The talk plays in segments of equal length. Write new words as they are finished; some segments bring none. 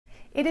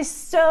It is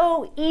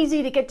so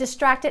easy to get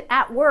distracted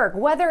at work,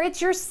 whether it's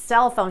your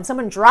cell phone,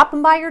 someone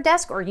dropping by your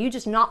desk, or you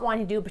just not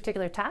wanting to do a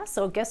particular task.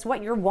 So guess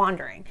what? You're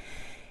wandering.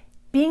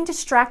 Being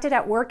distracted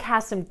at work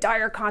has some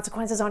dire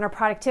consequences on our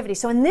productivity.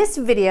 So in this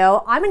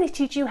video, I'm going to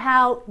teach you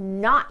how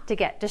not to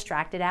get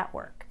distracted at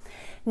work.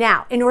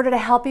 Now, in order to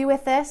help you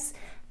with this,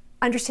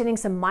 understanding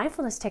some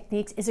mindfulness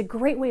techniques is a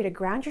great way to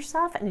ground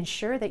yourself and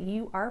ensure that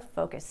you are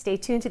focused. Stay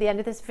tuned to the end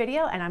of this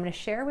video, and I'm going to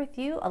share with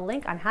you a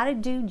link on how to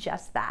do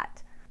just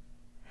that.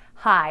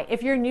 Hi,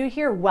 if you're new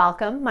here,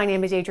 welcome. My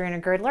name is Adriana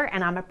Girdler,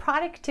 and I'm a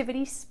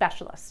productivity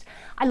specialist.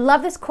 I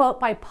love this quote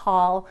by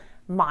Paul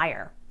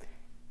Meyer.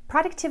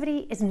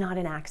 Productivity is not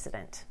an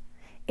accident.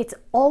 It's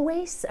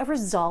always a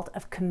result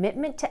of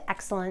commitment to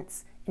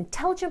excellence,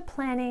 intelligent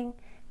planning,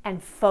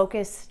 and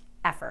focused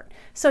effort.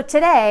 So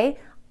today,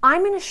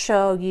 I'm going to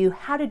show you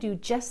how to do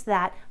just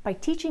that by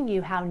teaching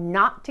you how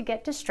not to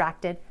get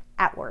distracted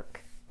at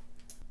work.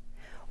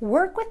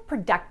 Work with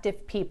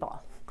productive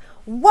people.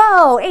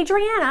 Whoa,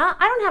 Adriana,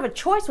 I don't have a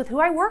choice with who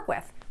I work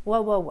with.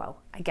 Whoa, whoa, whoa,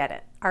 I get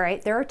it. All right,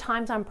 there are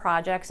times on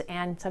projects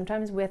and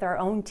sometimes with our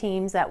own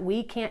teams that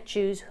we can't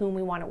choose whom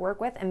we want to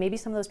work with, and maybe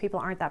some of those people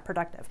aren't that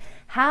productive.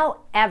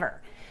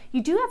 However,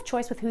 you do have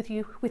choice with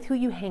who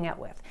you hang out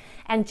with.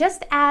 And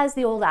just as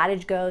the old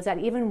adage goes, that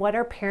even what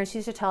our parents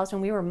used to tell us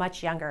when we were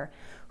much younger,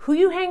 who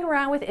you hang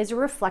around with is a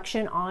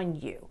reflection on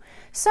you.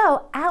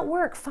 So at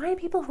work, find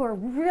people who are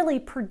really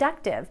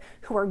productive,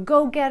 who are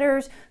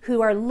go-getters,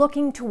 who are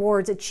looking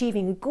towards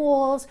achieving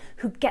goals,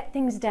 who get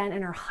things done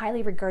and are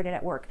highly regarded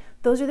at work.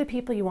 Those are the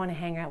people you want to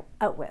hang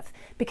out with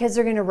because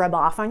they're going to rub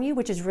off on you,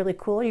 which is really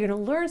cool. You're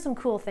going to learn some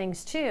cool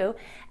things too.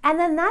 And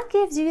then that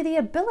gives you the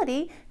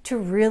ability to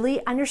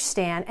really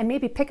understand and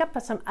maybe pick up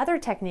some other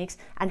techniques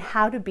on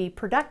how to be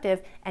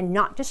productive and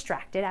not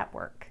distracted at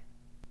work.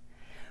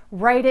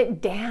 Write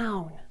it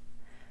down.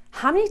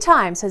 How many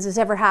times has this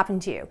ever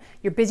happened to you?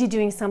 You're busy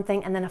doing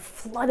something and then a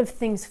flood of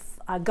things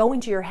go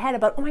into your head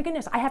about, oh my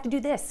goodness, I have to do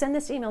this, send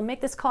this email,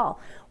 make this call.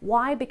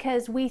 Why?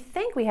 Because we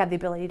think we have the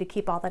ability to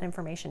keep all that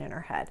information in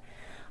our head.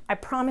 I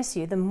promise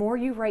you, the more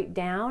you write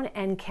down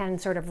and can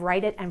sort of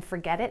write it and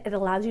forget it, it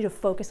allows you to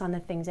focus on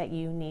the things that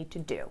you need to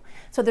do.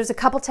 So there's a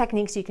couple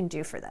techniques you can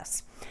do for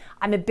this.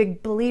 I'm a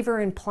big believer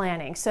in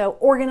planning, so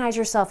organize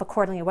yourself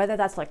accordingly, whether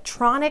that's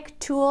electronic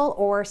tool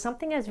or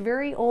something as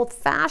very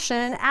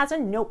old-fashioned as a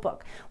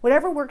notebook.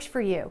 Whatever works for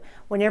you.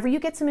 Whenever you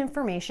get some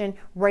information,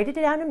 write it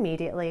down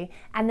immediately,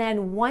 and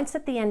then once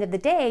at the end of the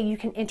day, you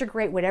can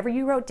integrate whatever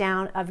you wrote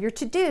down of your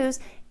to-dos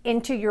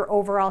into your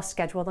overall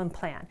schedule and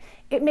plan.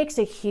 It makes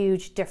a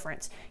huge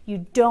difference.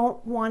 You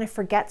don't want to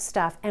forget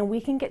stuff, and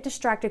we can get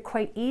distracted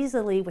quite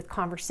easily with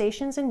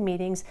conversations and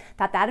meetings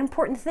that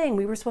important thing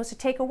we were supposed to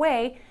take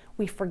away,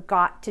 we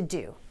forgot to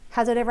do.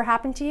 Has it ever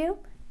happened to you?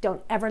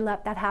 Don't ever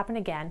let that happen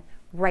again.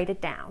 Write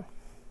it down.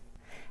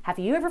 Have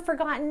you ever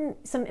forgotten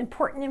some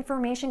important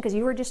information because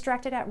you were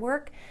distracted at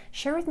work?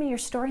 Share with me your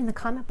story in the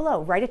comment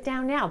below. Write it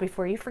down now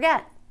before you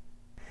forget.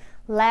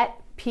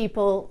 Let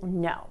people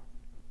know.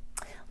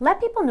 Let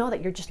people know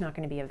that you're just not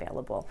going to be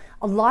available.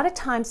 A lot of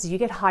times as you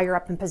get higher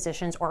up in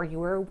positions or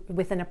you are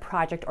within a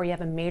project or you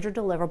have a major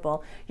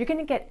deliverable, you're going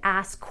to get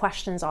asked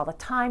questions all the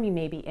time. You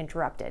may be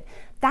interrupted.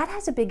 That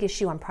has a big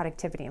issue on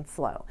productivity and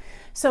flow.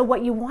 So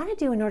what you want to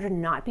do in order to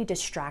not be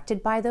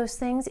distracted by those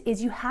things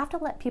is you have to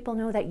let people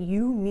know that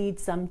you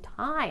need some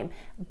time,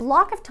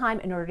 block of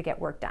time in order to get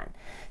work done.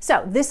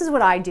 So this is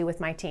what I do with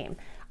my team.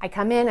 I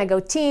come in, I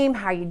go, team,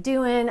 how are you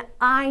doing?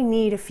 I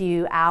need a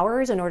few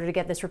hours in order to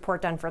get this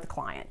report done for the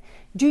client.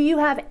 Do you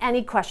have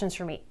any questions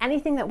for me?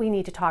 Anything that we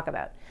need to talk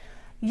about?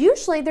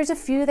 Usually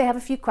they have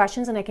a few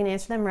questions and I can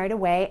answer them right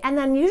away. And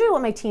then usually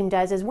what my team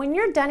does is when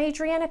you're done,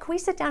 Adriana, can we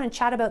sit down and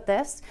chat about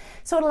this?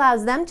 So it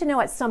allows them to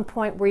know at some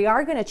point we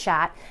are going to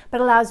chat,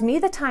 but allows me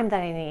the time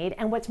that I need.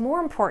 And what's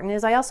more important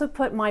is I also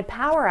put my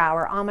power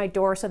hour on my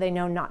door so they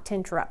know not to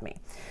interrupt me.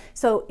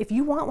 So if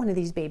you want one of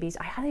these babies,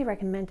 I highly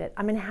recommend it.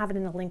 I'm going to have it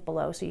in the link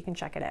below so you can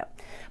check it out.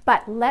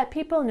 But let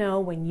people know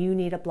when you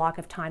need a block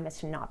of time is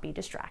to not be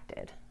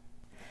distracted.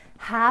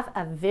 Have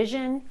a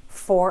vision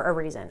for a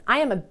reason. I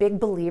am a big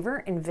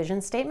believer in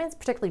vision statements,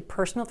 particularly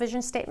personal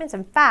vision statements.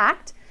 In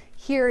fact,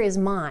 here is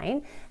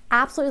mine.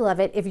 Absolutely love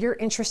it. If you're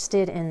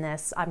interested in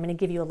this, I'm going to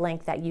give you a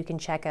link that you can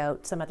check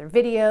out some other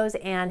videos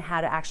and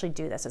how to actually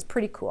do this. It's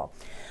pretty cool.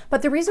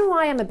 But the reason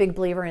why I'm a big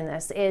believer in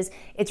this is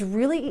it's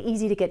really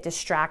easy to get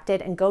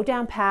distracted and go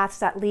down paths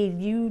that lead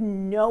you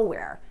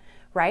nowhere.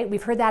 Right?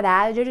 We've heard that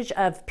adage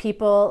of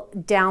people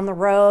down the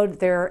road,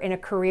 they're in a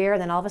career,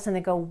 and then all of a sudden they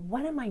go,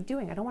 what am I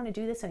doing? I don't want to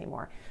do this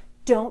anymore.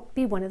 Don't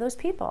be one of those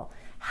people.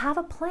 Have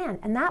a plan,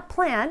 and that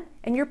plan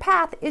and your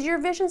path is your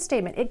vision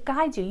statement. It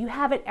guides you. You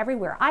have it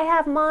everywhere. I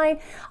have mine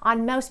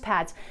on mouse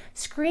pads,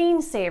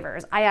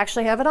 screensavers. I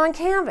actually have it on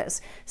canvas.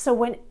 So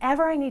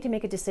whenever I need to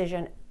make a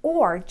decision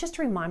or just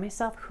to remind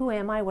myself, who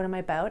am I, what am I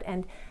about,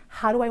 and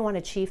how do I want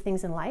to achieve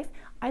things in life,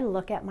 I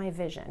look at my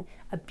vision.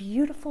 A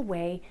beautiful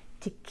way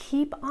to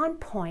keep on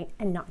point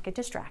and not get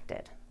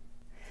distracted.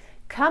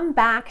 Come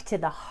back to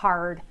the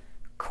hard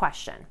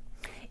question.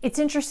 It's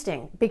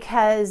interesting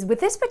because with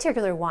this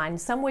particular one,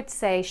 some would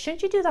say,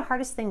 shouldn't you do the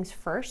hardest things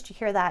first? You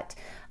hear that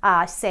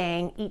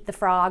saying, eat the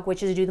frog,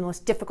 which is do the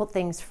most difficult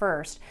things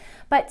first.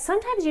 But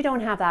sometimes you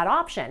don't have that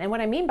option. And what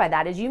I mean by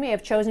that is you may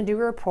have chosen to do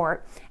a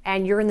report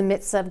and you're in the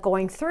midst of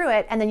going through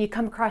it, and then you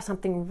come across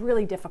something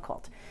really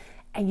difficult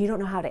and you don't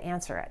know how to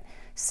answer it.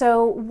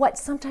 So what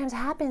sometimes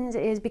happens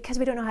is because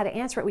we don't know how to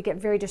answer it, we get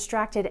very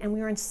distracted, and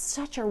we were in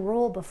such a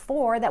role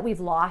before that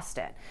we've lost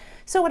it.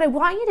 So what I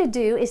want you to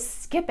do is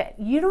skip it.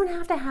 You don't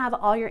have to have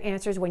all your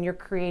answers when you're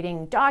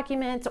creating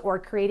documents or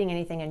creating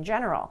anything in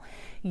general.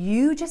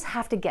 You just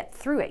have to get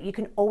through it. You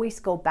can always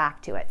go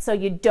back to it. So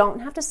you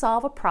don't have to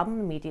solve a problem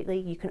immediately.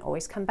 You can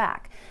always come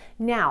back.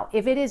 Now,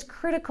 if it is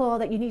critical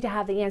that you need to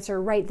have the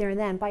answer right there and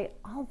then, by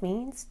all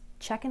means,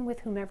 check in with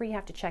whomever you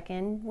have to check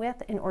in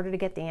with in order to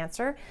get the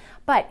answer.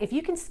 But if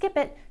you can skip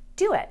it,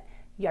 do it.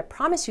 I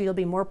promise you'll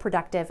be more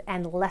productive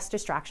and less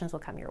distractions will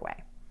come your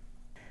way.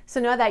 So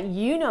now that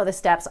you know the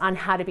steps on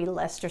how to be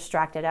less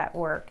distracted at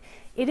work,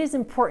 it is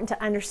important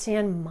to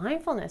understand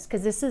mindfulness,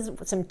 because this is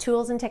some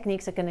tools and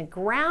techniques that are going to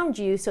ground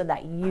you so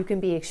that you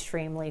can be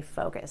extremely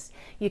focused.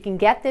 You can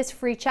get this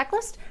free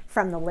checklist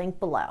from the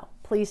link below.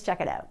 Please check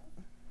it out.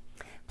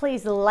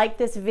 Please like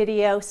this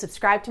video,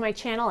 subscribe to my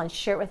channel, and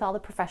share it with all the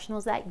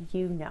professionals that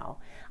you know.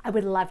 I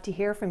would love to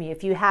hear from you.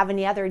 If you have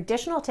any other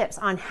additional tips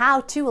on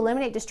how to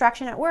eliminate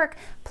distraction at work,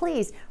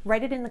 please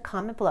write it in the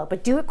comment below.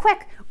 But do it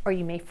quick or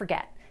you may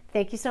forget.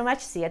 Thank you so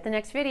much. See you at the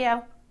next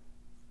video.